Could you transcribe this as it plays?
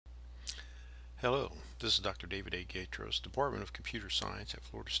Hello, this is Dr. David A. Gaitros, Department of Computer Science at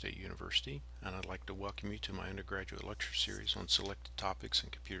Florida State University, and I'd like to welcome you to my undergraduate lecture series on selected topics in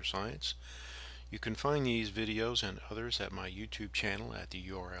computer science. You can find these videos and others at my YouTube channel at the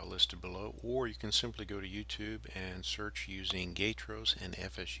URL listed below, or you can simply go to YouTube and search using Gaitros and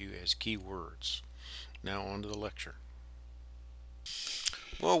FSU as keywords. Now on to the lecture.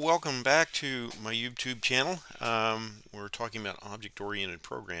 Well, welcome back to my YouTube channel. We're talking about object-oriented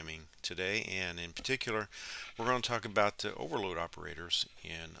programming today, and in particular, we're going to talk about overload operators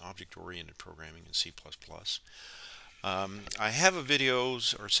in object-oriented programming in C++. I have a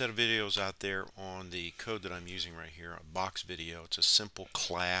set of videos out there on the code that I'm using right here, a box video. It's a simple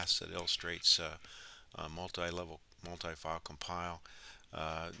class that illustrates a multi-level, multi-file compile.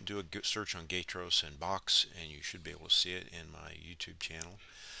 Do a search on Gaitros and box, and you should be able to see it in my YouTube channel.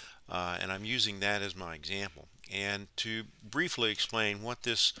 And I'm using that as my example. And to briefly explain what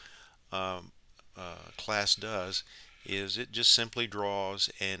this class does is it just simply draws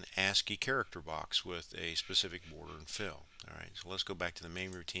an ASCII character box with a specific border and fill. Alright, so let's go back to the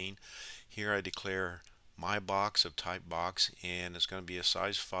main routine. Here I declare my box of type box, and it's going to be a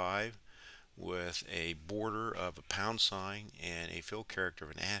size 5 with a border of a pound sign and a fill character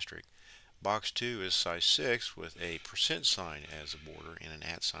of an asterisk. Box 2 is size 6 with a % sign as a border and an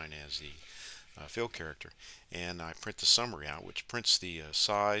 @ sign as the fill character. And I print the summary out, which prints the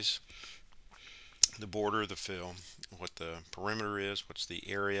size, the border, the fill, what the perimeter is, what's the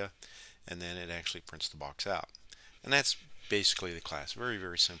area, and then it actually prints the box out. And that's basically the class. Very,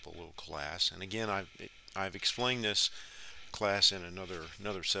 very simple little class. And again, I've explained this class in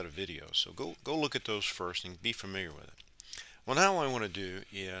another set of videos. So go look at those first and be familiar with it. Well, now what I want to do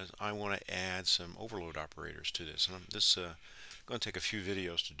is I want to add some overload operators to this. And I'm going to take a few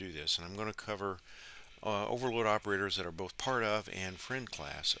videos to do this, and I'm going to cover overload operators that are both part of and friend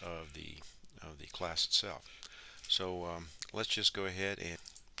class of the class itself. So let's just go ahead and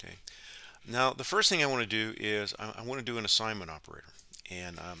okay. Now the first thing I want to do is I want to do an assignment operator,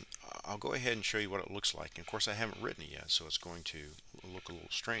 and I'll go ahead and show you what it looks like. And of course I haven't written it yet, so it's going to look a little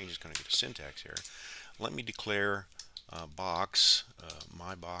strange. It's going to get a syntax error. Let me declare box,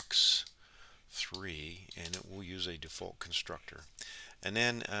 my box 3, and it will use a default constructor. And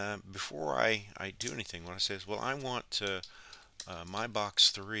then before I do anything, what I say is, well, I want my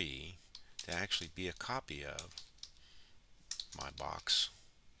box 3 to actually be a copy of my box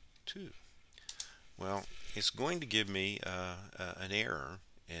 2. Well, it's going to give me an error,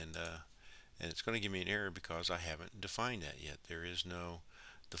 and it's going to give me an error because I haven't defined that yet. There is no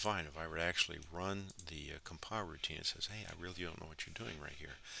define. If I were to actually run the compile routine, it says, hey, I really don't know what you're doing right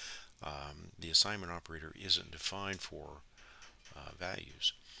here. The assignment operator isn't defined for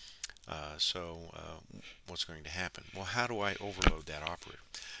values. What's going to happen? Well, how do I overload that operator?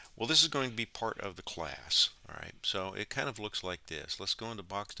 Well, this is going to be part of the class. Alright, so it kind of looks like this. Let's go into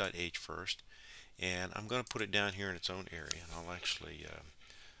box.h first, and I'm going to put it down here in its own area, and I'll actually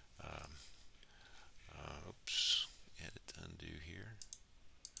oops, edit, undo here.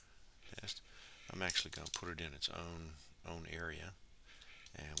 I'm actually going to put it in its own area,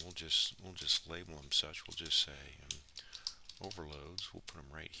 and we'll just label them such. We'll just say overloads. We'll put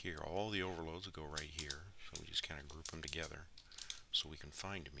them right here. All the overloads will go right here. So we just kind of group them together so we can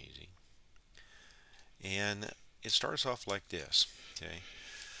find them easy. And it starts off like this. Okay.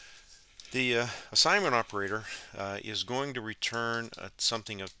 The assignment operator is going to return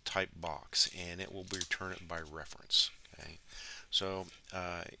something of type box, and it will return it by reference. Okay. So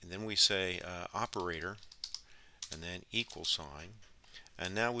then we say operator, and then equal sign,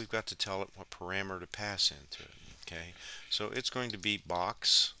 and now we've got to tell it what parameter to pass into it. Okay, so it's going to be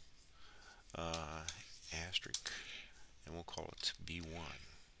box asterisk, and we'll call it B1.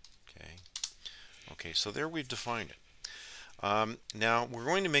 Okay, so there we've defined it. Now we're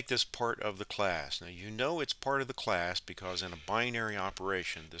going to make this part of the class. Now you know it's part of the class because in a binary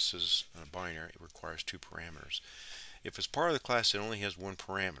operation, this is a binary, it requires 2 parameters. If it's part of the class, it only has 1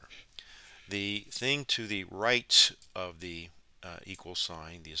 parameter. The thing to the right of the equal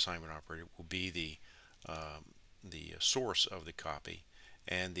sign, the assignment operator, will be the source of the copy,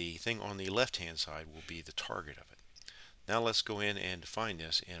 and the thing on the left hand side will be the target of it. Now let's go in and define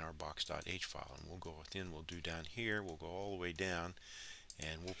this in our box.h file, and we'll go within, we'll do down here, we'll go all the way down,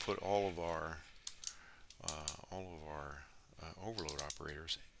 and we'll put all of our overload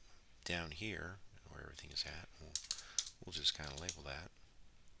operators down here where everything is at. We'll just kind of label that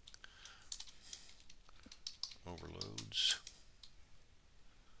overloads.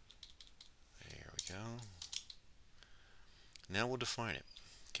 There we go. Now we'll define it.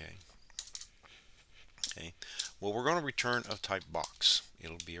 Okay. Well, we're going to return a type box.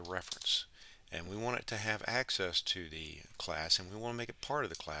 It'll be a reference. and we want it to have access to the class, and we want to make it part of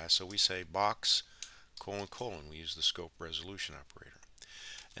the class, so we say box colon colon. We use the scope resolution operator.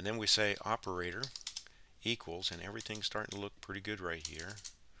 And then we say operator equals, and everything's starting to look pretty good right here.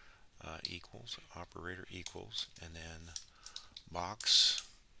 Equals, operator equals, and then box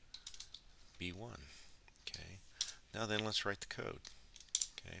B1. Okay. Now then, let's write the code.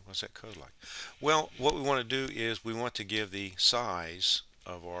 Okay, what's that code like? Well, what we want to do is we want to give the size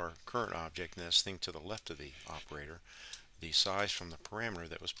of our current object, and this thing to the left of the operator, the size from the parameter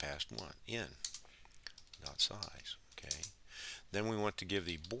that was passed in dot size. Okay. Then we want to give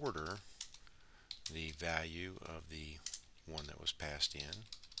the border the value of the one that was passed in,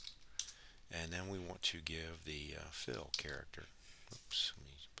 and then we want to give the fill character. Oops, let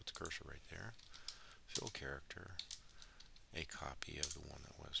me put the cursor right there. Fill character a copy of the one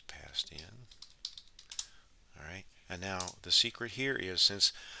that was passed in. Alright, and now the secret here is,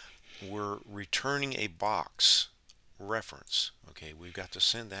 since we're returning a box reference, okay, we've got to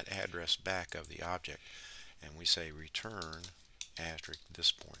send that address back of the object, and we say return asterisk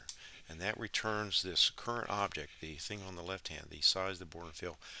this pointer, and that returns this current object, the thing on the left hand, the size, the border, and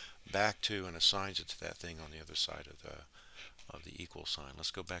fill, back to, and assigns it to that thing on the other side of the equal sign.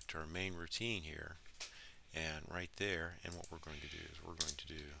 Let's go back to our main routine here, and right there, and what we're going to do is we're going to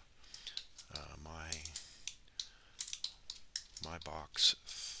do my box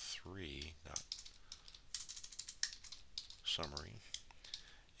 3 dot summary,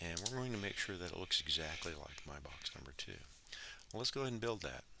 and we're going to make sure that it looks exactly like my box number 2. Well, let's go ahead and build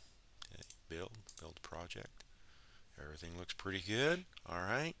that. Okay, build project. Everything looks pretty good.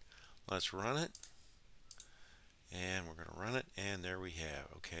 Alright, let's run it, and we're going to run it, and there we have.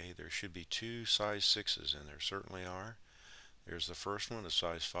 Okay, there should be 2 size 6s, and there certainly are. There's the first one, a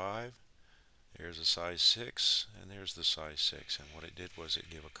size 5. There's a size 6, and there's the size 6. And what it did was it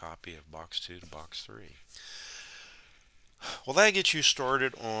gave a copy of box 2 to box 3. Well, that gets you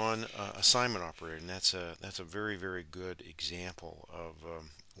started on assignment operator, and that's a very, very good example of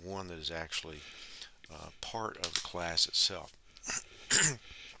one that is actually part of the class itself.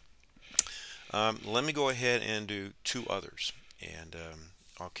 Let me go ahead and do 2 others, and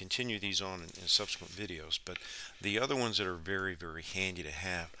I'll continue these on in subsequent videos, but the other ones that are very, very handy to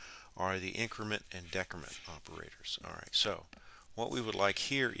have are the increment and decrement operators. Alright, so what we would like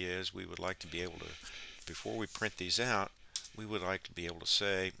here is we would like to be able to, before we print these out, we would like to be able to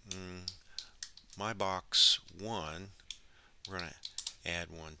say my box 1, we're going to add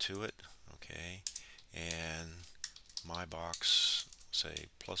 1 to it, okay, and my box, say,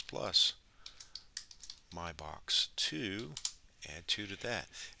 plus plus, my box 2, add 2 to that,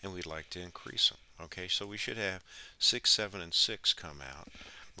 and we'd like to increase them. Okay, so we should have 6, 7, and 6 come out,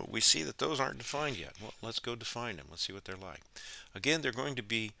 but we see that those aren't defined yet. Well, let's go define them. Let's see what they're like. Again, they're going to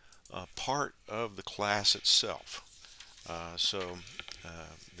be part of the class itself.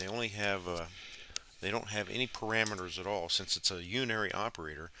 They only have they don't have any parameters at all. Since it's a unary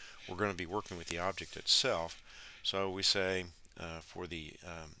operator, we're going to be working with the object itself. So we say for the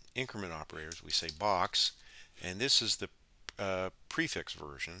increment operators, we say box, and this is the prefix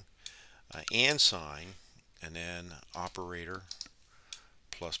version, and sign, and then operator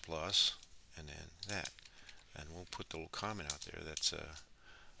plus plus, and then that, and we'll put the little comment out there that's a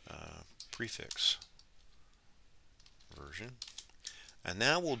prefix version. And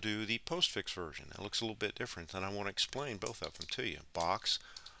now we'll do the postfix version. That looks a little bit different, and I want to explain both of them to you. Box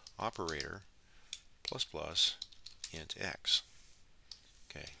operator plus plus int x.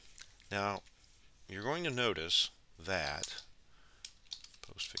 Okay, now you're going to notice that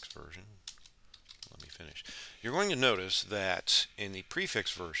postfix version, let me finish. You're going to notice that in the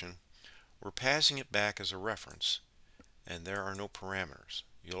prefix version we're passing it back as a reference, and there are no parameters.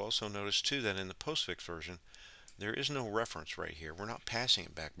 You'll also notice too that in the postfix version there is no reference right here. We're not passing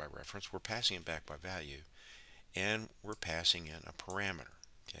it back by reference, we're passing it back by value, and we're passing in a parameter.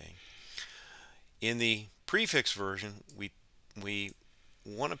 Okay. In the prefix version, we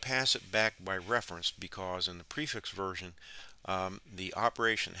want to pass it back by reference because in the prefix version the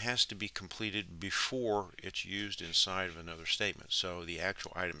operation has to be completed before it's used inside of another statement. So the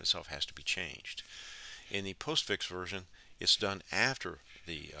actual item itself has to be changed. In the postfix version, it's done after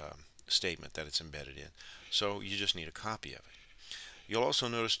the statement that it's embedded in. So you just need a copy of it. You'll also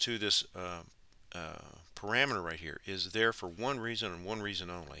notice too this parameter right here is there for one reason and one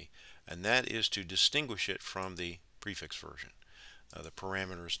reason only, and that is to distinguish it from the prefix version. The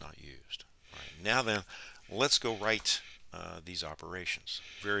parameter is not used. Right. Now then, let's go write these operations.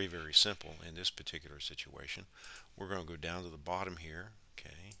 Very, very simple in this particular situation. We're going to go down to the bottom here,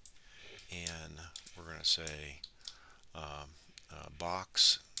 okay, and we're going to say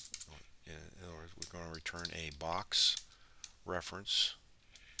box, going to return a box reference.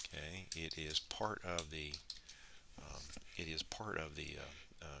 Okay, it is part of the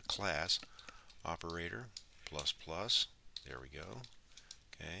class operator plus plus. There we go.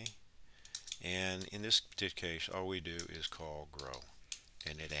 Okay, and in this particular case, all we do is call grow,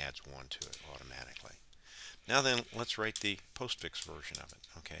 and it adds one to it automatically. Now then, let's write the postfix version of it.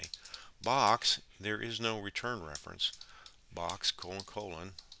 Okay, box, there is no return reference. Box :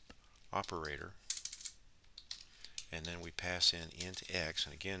 operator, and then we pass in int x,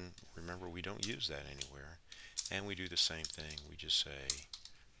 and again, remember, we don't use that anywhere, and we do the same thing. We just say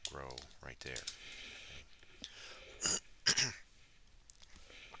grow right there. Okay.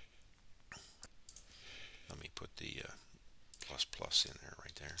 Let me put the plus plus in there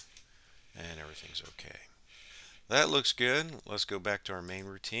right there, and everything's okay. That looks good. Let's go back to our main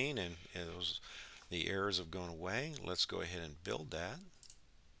routine, and the errors have gone away. Let's go ahead and build that.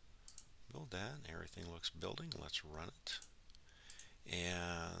 Everything looks building. Let's run it,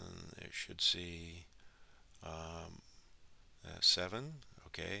 and it should see 7.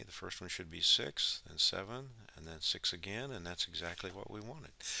 Okay, the first one should be 6, then 7, and then 6 again, and that's exactly what we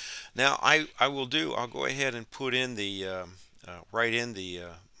wanted. Now I'll go ahead and put in the write in the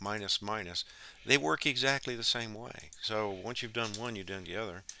minus minus. They work exactly the same way. So once you've done one, you've done the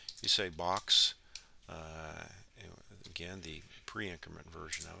other. You say box, again, the pre-increment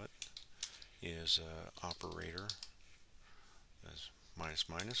version of it is operator as minus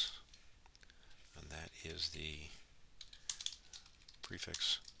minus, and that is the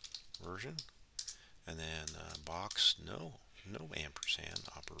prefix version, and then box, no ampersand,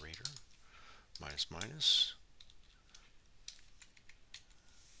 operator minus minus.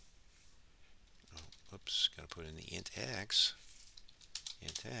 Oh, oops, got to put in the int x,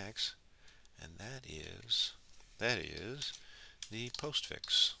 and that is the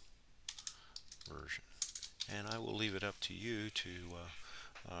postfix version. And I will leave it up to you to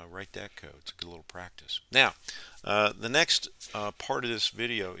write that code. It's a good little practice. Now, the next part of this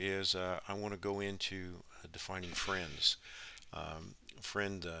video is I want to go into defining friends,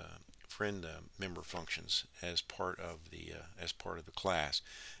 friend member functions as part of the class,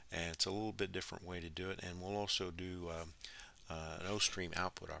 and it's a little bit different way to do it. And we'll also do an O-stream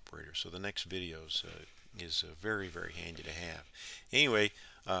output operator. So the next video is very, very handy to have. Anyway,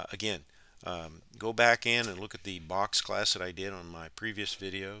 again, go back in and look at the box class that I did on my previous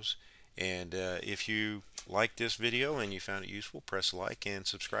videos, and if you liked this video and you found it useful, press like and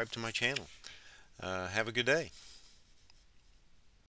subscribe to my channel. Have a good day.